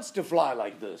birds to fly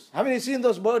like this? Haven't you seen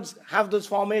those birds have this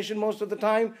formation most of the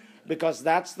time? Because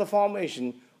that's the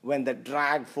formation when the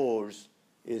drag force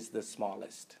is the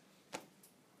smallest.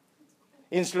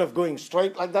 Instead of going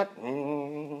straight like that,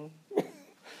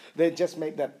 they just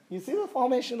make that. You see the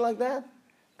formation like that?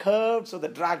 Curved, so the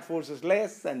drag force is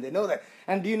less, and they know that.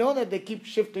 And do you know that they keep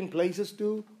shifting places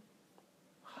too?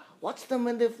 Watch them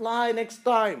when they fly next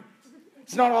time.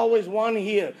 It's not always one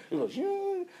here. It goes,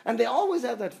 and they always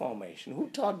have that formation. Who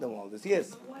taught them all this?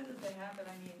 Yes. But why did they have it?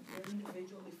 I mean, they're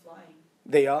individually flying.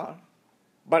 They are.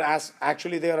 But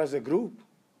actually they are as a group.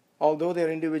 Although they are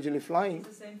individually flying.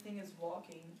 It's the same thing as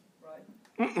walking,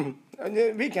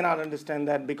 right? We cannot understand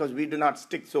that because we do not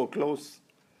stick so close.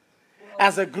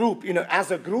 As a group,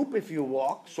 if you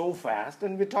walk so fast,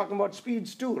 and we're talking about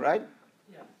speeds too, right?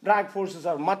 Yeah. Drag forces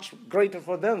are much greater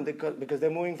for them because they're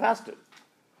moving faster.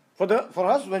 For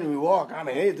us, when we walk, I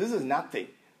mean, hey, this is nothing.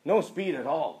 No speed at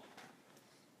all.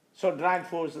 So drag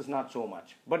force is not so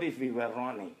much. But if we were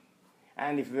running,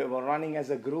 and if we were running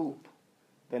as a group,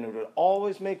 then it would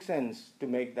always make sense to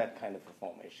make that kind of a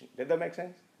formation. Did that make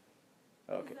sense?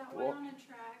 Okay. Is that why on a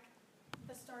track,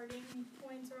 the starting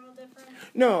points are all different?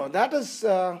 No, that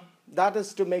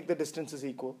is to make the distances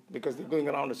equal because they're going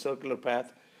around a circular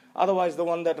path. Otherwise, the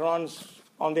one that runs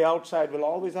on the outside will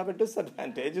always have a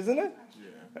disadvantage, isn't it?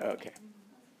 Yeah. Okay.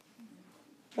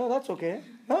 No, that's okay.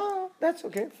 No, that's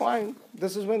okay. Fine.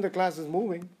 This is when the class is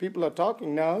moving. People are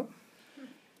talking now.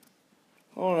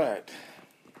 All right.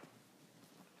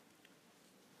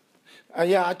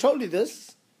 Yeah, I told you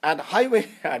this. At highway,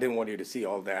 I didn't want you to see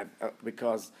all that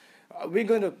because we're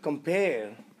going to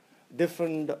compare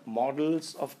different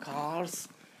models of cars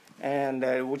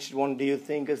and which one do you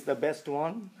think is the best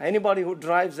one? Anybody who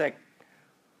drives a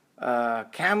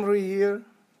Camry here?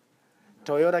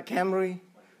 Toyota Camry?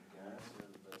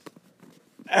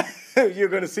 You're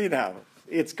going to see now.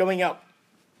 It's coming up.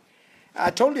 I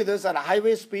told you this, at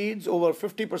highway speeds, over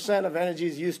 50% of energy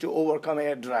is used to overcome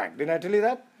air drag. Didn't I tell you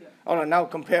that? Yeah. All right, now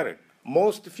compare it.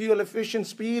 Most fuel efficient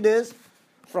speed is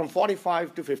from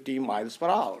 45 to 50 miles per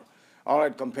hour. All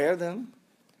right, compare them.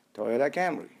 Toyota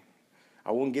Camry.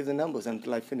 I won't give the numbers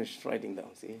until I finish writing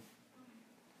down, see?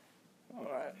 All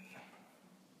right.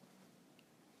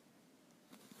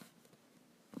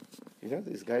 You know,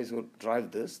 these guys who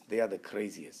drive this, they are the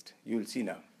craziest. You'll see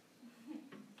now.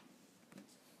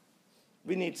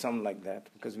 We need some like that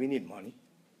because we need money.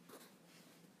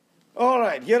 All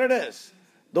right, here it is.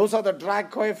 Those are the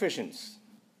drag coefficients.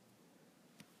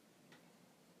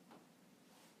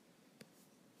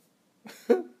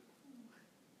 Oh,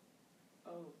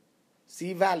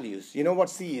 C values. You know what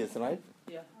C is, right?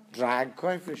 yeah. Drag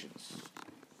coefficients.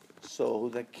 So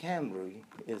the Camry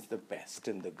is the best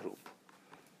in the group.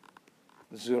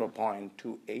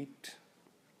 0.28.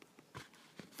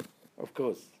 Of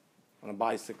course, on a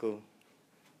bicycle,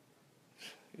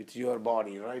 it's your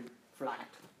body, right? Flat.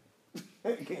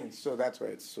 Again, so that's why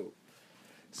it's so.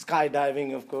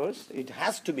 Skydiving, of course, it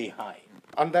has to be high.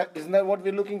 And isn't that what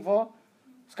we're looking for?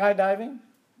 Skydiving?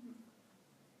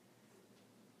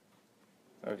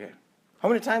 Okay. How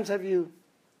many times have you?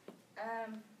 I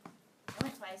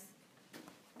went twice.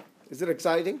 Is it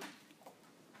exciting?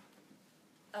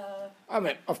 Uh, I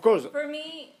mean, of course. for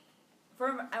me,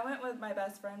 I went with my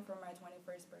best friend for my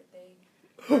 21st birthday.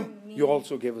 For me, You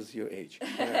also gave us your age.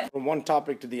 From one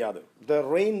topic to the other. The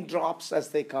raindrops as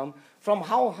they come, from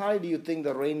how high do you think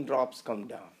the raindrops come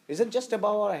down? Is it just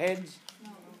above our heads?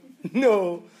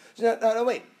 No. No,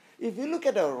 wait. If you look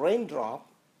at a raindrop,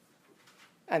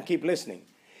 and keep listening,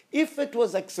 if it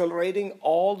was accelerating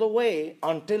all the way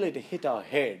until it hit our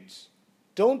heads,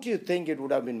 don't you think it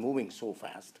would have been moving so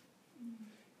fast?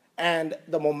 And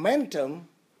the momentum,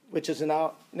 which is in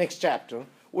our next chapter,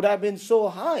 would have been so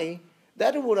high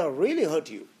that it would have really hurt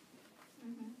you.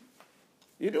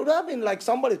 It would have been like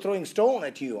somebody throwing stone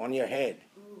at you on your head.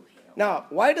 Now,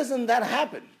 why doesn't that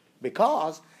happen?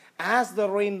 Because as the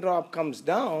raindrop comes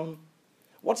down,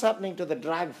 what's happening to the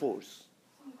drag force?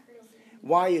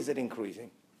 Why is it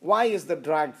increasing? Why is the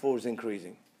drag force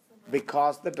increasing?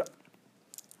 Because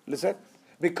listen,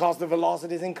 because the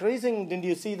velocity is increasing. Didn't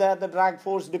you see that the drag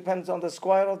force depends on the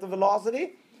square of the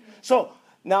velocity? So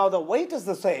now the weight is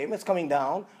the same, it's coming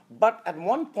down, but at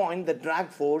one point the drag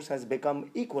force has become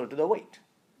equal to the weight.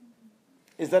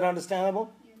 Is that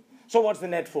understandable? So what's the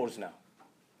net force now?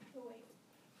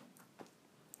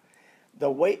 The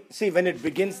weight, see, when it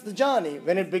begins the journey,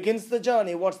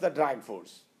 what's the drag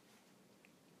force?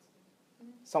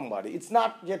 Somebody. It's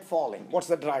not yet falling. What's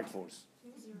the drag force?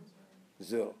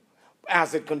 Zero.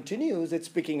 As it continues, it's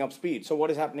picking up speed. So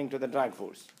what is happening to the drag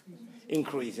force?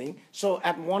 Increasing. So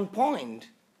at one point,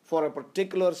 for a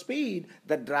particular speed,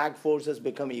 the drag force has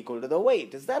become equal to the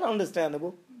weight. Is that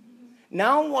understandable?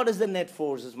 Now what is the net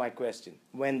force is my question.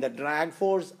 When the drag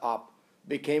force up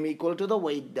became equal to the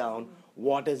weight down,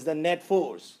 what is the net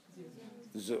force?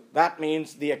 Zero. That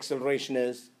means the acceleration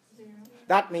is zero.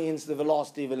 That means the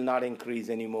velocity will not increase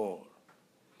anymore.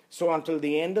 So until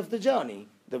the end of the journey,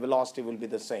 the velocity will be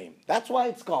the same. That's why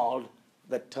it's called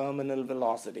the terminal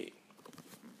velocity.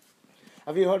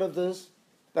 Have you heard of this?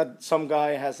 That some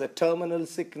guy has a terminal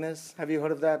sickness. Have you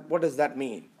heard of that? What does that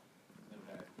mean?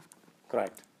 Okay.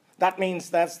 Correct. That means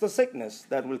that's the sickness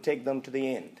that will take them to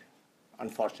the end,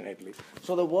 unfortunately.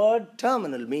 So the word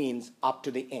terminal means up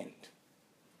to the end.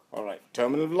 All right,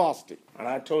 terminal velocity. And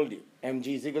I told you, mg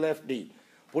is equal to fd.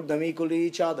 Put them equal to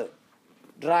each other.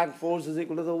 Drag force is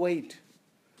equal to the weight.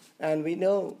 And we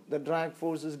know the drag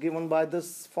force is given by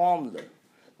this formula.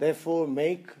 Therefore,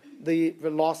 make the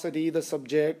velocity the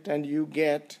subject and you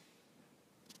get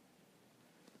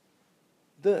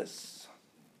this.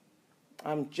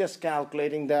 I'm just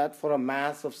calculating that for a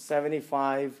mass of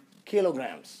 75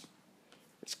 kilograms.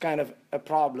 It's kind of a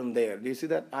problem there. Do you see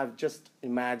that? I've just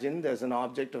imagined there's an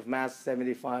object of mass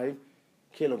 75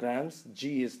 kilograms.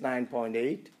 G is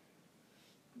 9.8.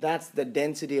 That's the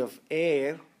density of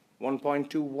air,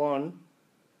 1.21.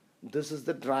 This is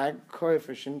the drag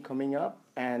coefficient coming up,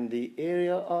 and the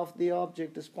area of the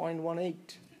object is 0.18.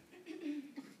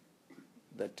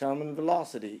 The terminal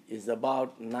velocity is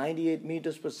about 98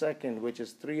 meters per second, which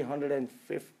is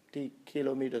 350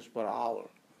 kilometers per hour.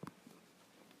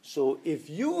 So if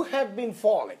you had been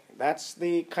falling, that's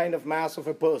the kind of mass of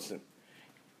a person,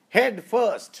 head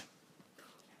first,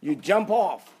 you jump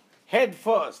off, head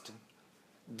first,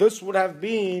 this would have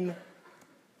been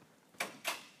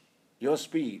your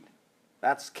speed.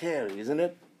 That's scary, isn't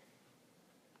it?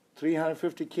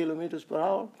 350 kilometers per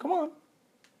hour? Come on.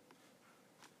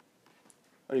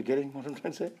 Are you getting what I'm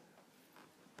trying to say?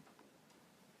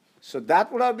 So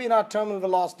that would have been our terminal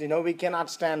velocity. No, we cannot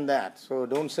stand that. So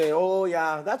don't say, oh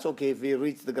yeah, that's okay if we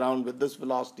reach the ground with this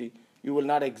velocity. You will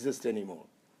not exist anymore.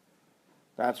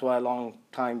 That's why a long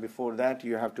time before that,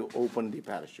 you have to open the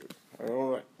parachute.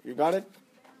 All right, you got it?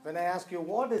 When I ask you,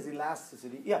 what is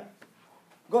elasticity? Yeah,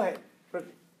 go ahead. The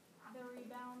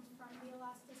rebound from the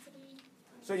elasticity.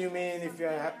 So you mean if you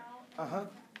have... Uh-huh.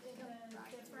 The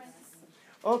difference.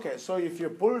 Okay, so if you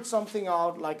pull something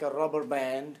out like a rubber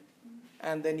band,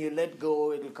 and then you let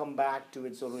go, it will come back to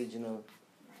its original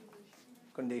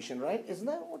condition, right? Isn't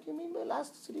that what you mean by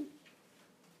elasticity?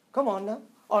 Come on now.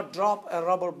 Or drop a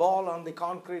rubber ball on the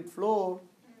concrete floor.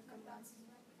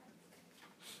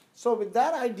 So with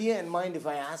that idea in mind, if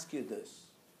I ask you this,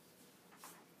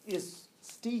 is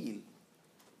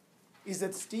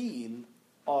it steel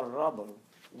or rubber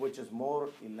which is more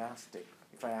elastic?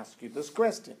 If I ask you this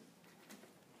question.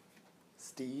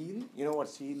 Steel, you know what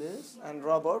steel is, and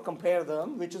rubber, compare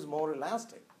them, which is more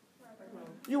elastic?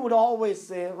 You would always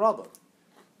say rubber.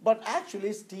 But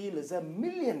actually, steel is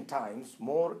 1,000,000 times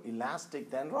more elastic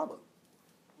than rubber.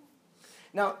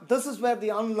 Now, this is where the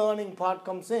unlearning part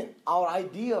comes in. Our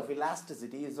idea of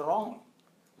elasticity is wrong.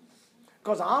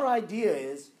 Because our idea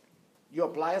is, you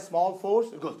apply a small force,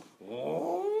 it goes,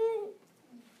 oh.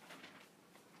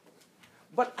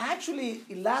 But actually,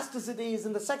 elasticity is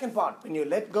in the second part. When you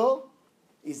let go,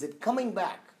 is it coming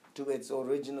back to its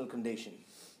original condition?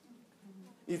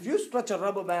 If you stretch a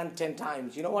rubber band 10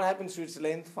 times, you know what happens to its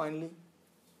length finally?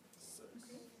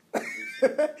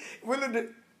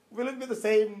 Will it be the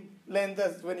same length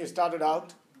as when you started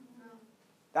out?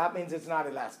 That means it's not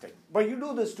elastic. But you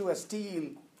do this to a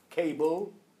steel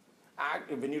cable.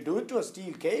 When you do it to a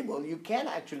steel cable, you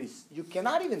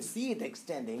cannot even see it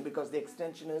extending because the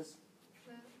extension is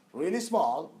really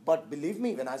small. But believe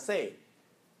me when I say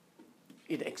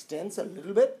it extends a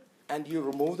little bit and you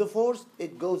remove the force,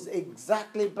 it goes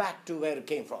exactly back to where it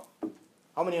came from.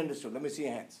 How many understood? Let me see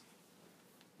your hands.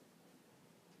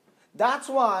 That's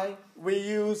why we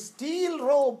use steel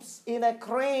ropes in a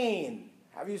crane.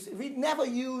 We never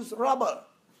use rubber.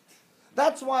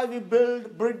 That's why we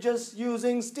build bridges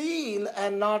using steel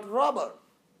and not rubber.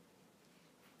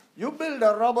 You build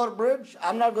a rubber bridge,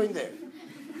 I'm not going there.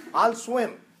 I'll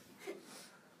swim.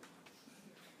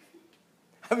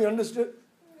 Have you understood?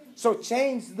 So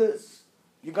change this.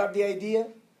 You got the idea?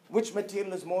 Which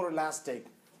material is more elastic?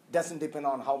 Doesn't depend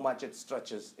on how much it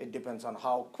stretches. It depends on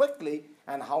how quickly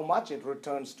and how much it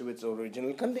returns to its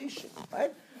original condition.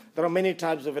 Right? There are many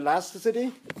types of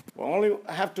elasticity. We only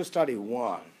have to study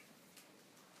one.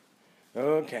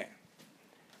 Okay.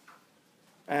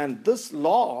 And this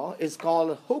law is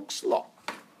called Hooke's law.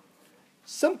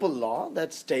 Simple law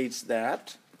that states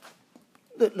that,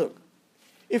 look,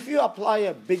 if you apply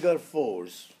a bigger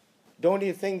force don't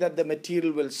you think that the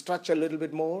material will stretch a little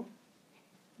bit more?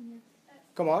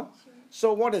 Come on.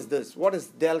 So what is this? What is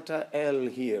delta L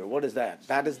here? What is that?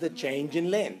 That is the change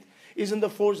in length. Isn't the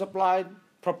force applied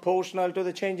proportional to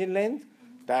the change in length?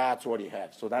 That's what you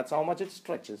have. So that's how much it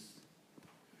stretches.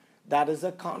 That is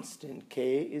a constant.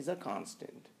 K is a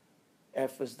constant.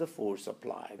 F is the force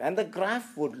applied. And the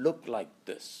graph would look like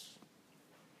this.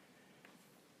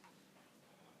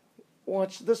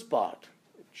 Watch this part.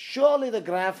 Surely the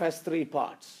graph has three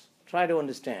parts. Try to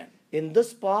understand. In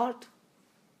this part,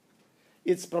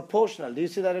 it's proportional. Do you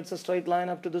see that it's a straight line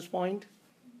up to this point?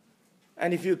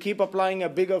 And if you keep applying a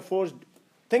bigger force,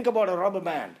 think about a rubber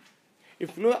band.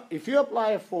 If you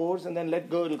apply a force and then let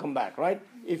go, it will come back, right?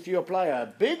 If you apply a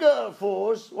bigger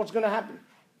force, what's going to happen?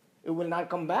 It will not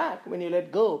come back when you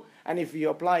let go. And if you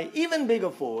apply even bigger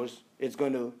force, it's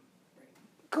going to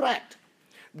crack.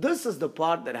 This is the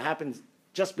part that happens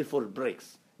just before it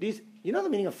breaks. You know the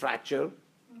meaning of fracture?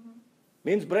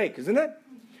 Means break, isn't it?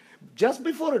 Just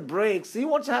before it breaks, see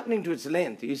what's happening to its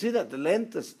length. You see that the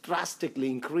length is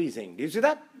drastically increasing. Do you see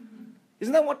that?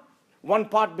 Isn't that what one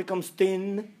part becomes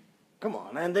thin? Come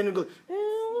on, and then it goes,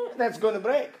 that's going to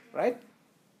break, right?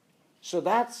 So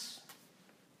that's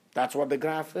what the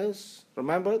graph is.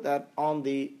 Remember that on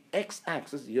the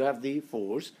x-axis you have the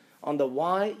force. On the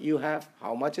y you have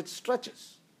how much it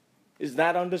stretches. Is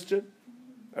that understood?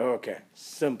 Okay,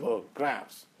 simple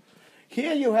graphs.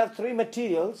 Here you have three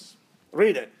materials.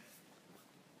 Read it.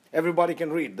 Everybody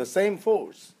can read. The same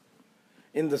force.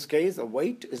 In this case, a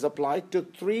weight is applied to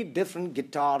three different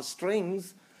guitar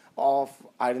strings of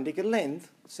identical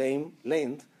length, same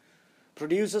length,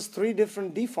 produces three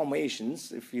different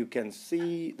deformations. If you can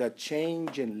see the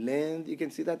change in length, you can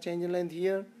see that change in length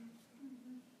here?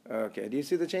 Okay, do you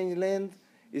see the change in length?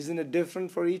 Isn't it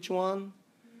different for each one?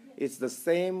 It's the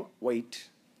same weight.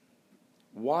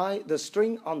 Why? The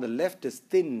string on the left is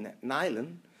thin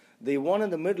nylon, the one in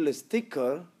the middle is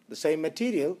thicker, the same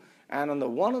material, and on the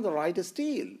one on the right is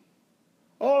steel.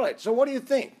 All right, so what do you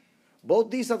think?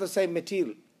 Both these are the same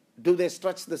material. Do they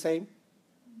stretch the same?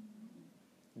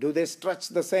 Do they stretch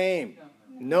the same?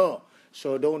 No.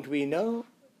 So don't we know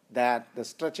that the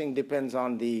stretching depends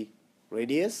on the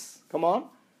radius? Come on.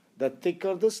 The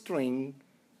thicker the string,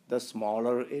 the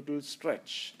smaller it will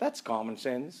stretch. That's common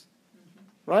sense.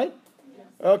 Right?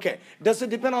 Okay. Does it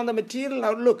depend on the material?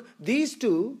 Now look, these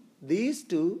two,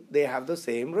 they have the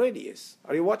same radius.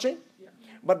 Are you watching? Yeah.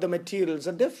 But the materials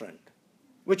are different.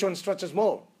 Which one stretches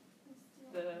more?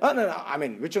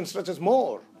 Which one stretches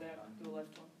more? The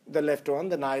left one. The left one,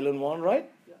 the nylon one, right?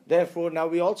 Yeah. Therefore, now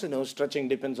we also know stretching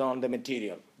depends on the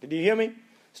material. Did you hear me?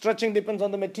 Stretching depends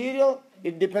on the material.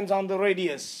 It depends on the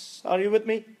radius. Are you with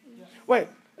me? Yeah. Well,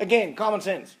 again, common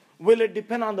sense. Will it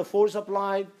depend on the force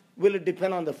applied? Will it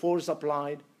depend on the force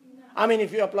applied? No.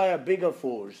 If you apply a bigger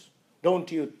force,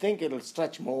 don't you think it'll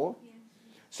stretch more? Yes.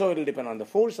 So it'll depend on the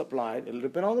force applied, it'll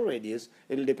depend on the radius,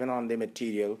 it'll depend on the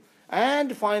material.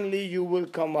 And finally, you will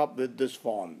come up with this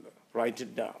formula. Write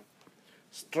it down.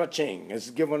 Stretching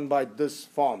is given by this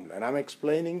formula, and I'm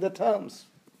explaining the terms.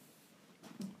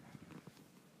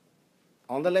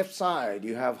 On the left side,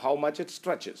 you have how much it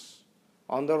stretches.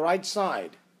 On the right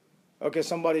side, okay,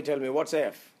 somebody tell me, what's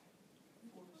F?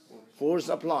 Force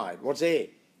applied. What's A?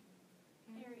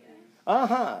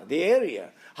 Area. The area.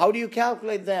 How do you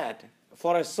calculate that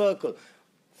for a circle?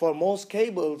 For most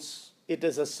cables, it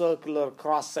is a circular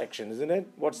cross-section, isn't it?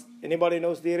 Anybody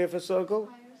knows the area of a circle?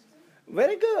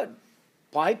 Very good.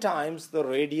 Pi times the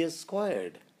radius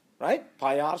squared, right?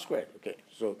 Pi r squared. Okay,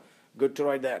 so good to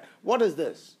write that. What is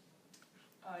this?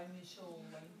 Initial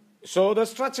length. So the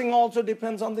stretching also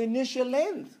depends on the initial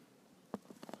length.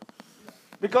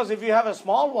 Because if you have a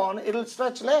small one, it'll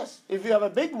stretch less. If you have a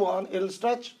big one, it'll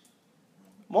stretch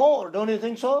more. Don't you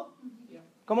think so? Yeah.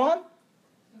 Come on.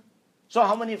 So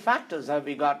how many factors have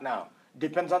we got now?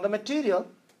 Depends on the material.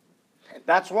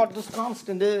 That's what this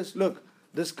constant is. Look,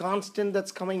 this constant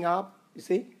that's coming up, you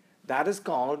see, that is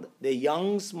called the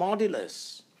Young's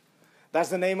modulus. That's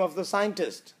the name of the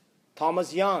scientist,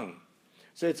 Thomas Young.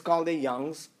 So it's called the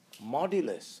Young's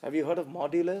modulus. Have you heard of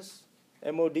modulus?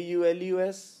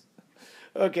 M-O-D-U-L-U-S?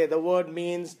 Okay, the word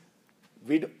means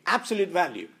absolute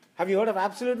value. Have you heard of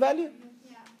absolute value?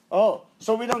 Yeah. Oh,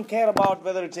 so we don't care about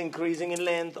whether it's increasing in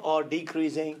length or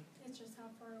decreasing. It's just how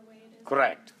far away it is.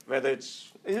 Correct.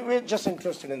 We're just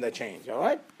interested in the change, all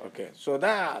right? Okay, so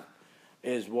that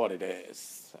is what it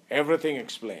is. Everything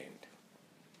explained.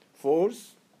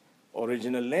 Force,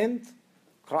 original length,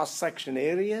 cross-section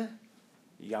area,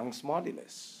 Young's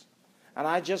modulus. And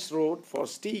I just wrote for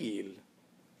steel.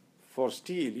 For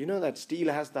steel, you know that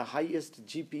steel has the highest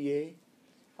GPa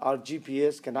Our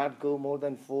GPS cannot go more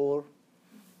than 4.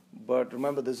 But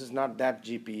remember, this is not that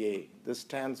GPA. This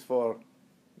stands for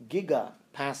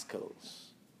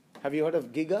gigapascals. Have you heard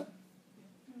of giga?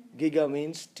 Giga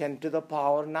means 10 to the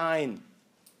power 9.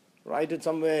 Write it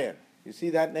somewhere. You see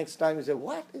that next time, you say,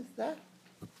 what is that?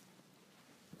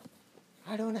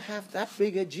 I don't have that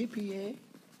big a GPA.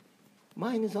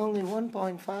 Mine is only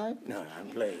 1.5. No, I'm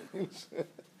playing.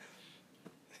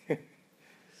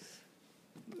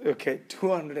 Okay,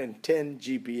 210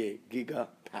 GPA,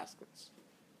 gigapascals.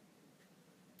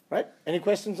 Right? Any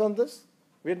questions on this?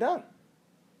 We're done.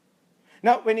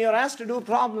 Now, when you're asked to do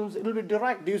problems, it will be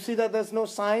direct. Do you see that there's no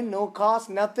sign, no cost,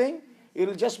 nothing? It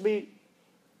will just be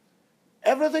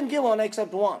everything given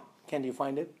except one. Can you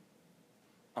find it?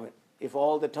 I mean, if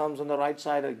all the terms on the right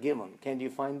side are given, can you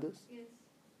find this? Yes.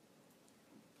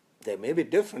 There may be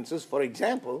differences. For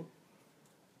example,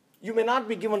 you may not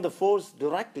be given the force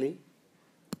directly.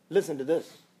 Listen to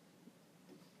this.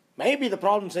 Maybe the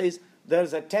problem says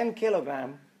there's a 10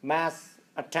 kilogram mass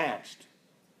attached.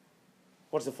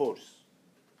 What's the force?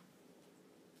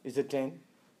 Is it 10? Can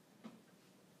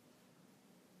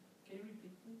you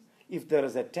repeat this? If there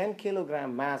is a 10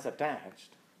 kilogram mass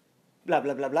attached, blah,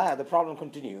 blah, blah, blah, the problem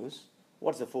continues.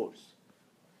 What's the force?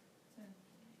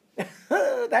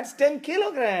 That's 10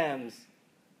 kilograms.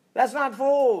 That's not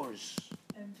force.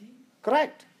 mg?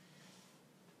 Correct.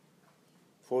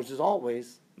 Force is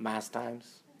always mass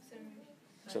times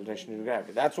acceleration due to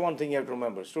gravity. That's one thing you have to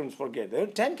remember. Students forget. They're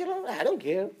 10 kilograms. I don't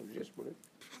care. Just put it.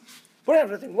 Put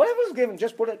everything. Whatever is given,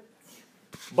 just put it.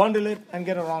 Bundle it and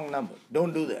get a wrong number.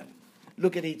 Don't do that.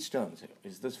 Look at each term. Say,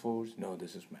 is this force? No,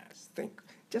 this is mass. Think.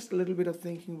 Just a little bit of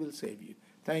thinking will save you.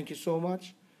 Thank you so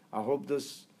much. I hope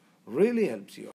this really helps you.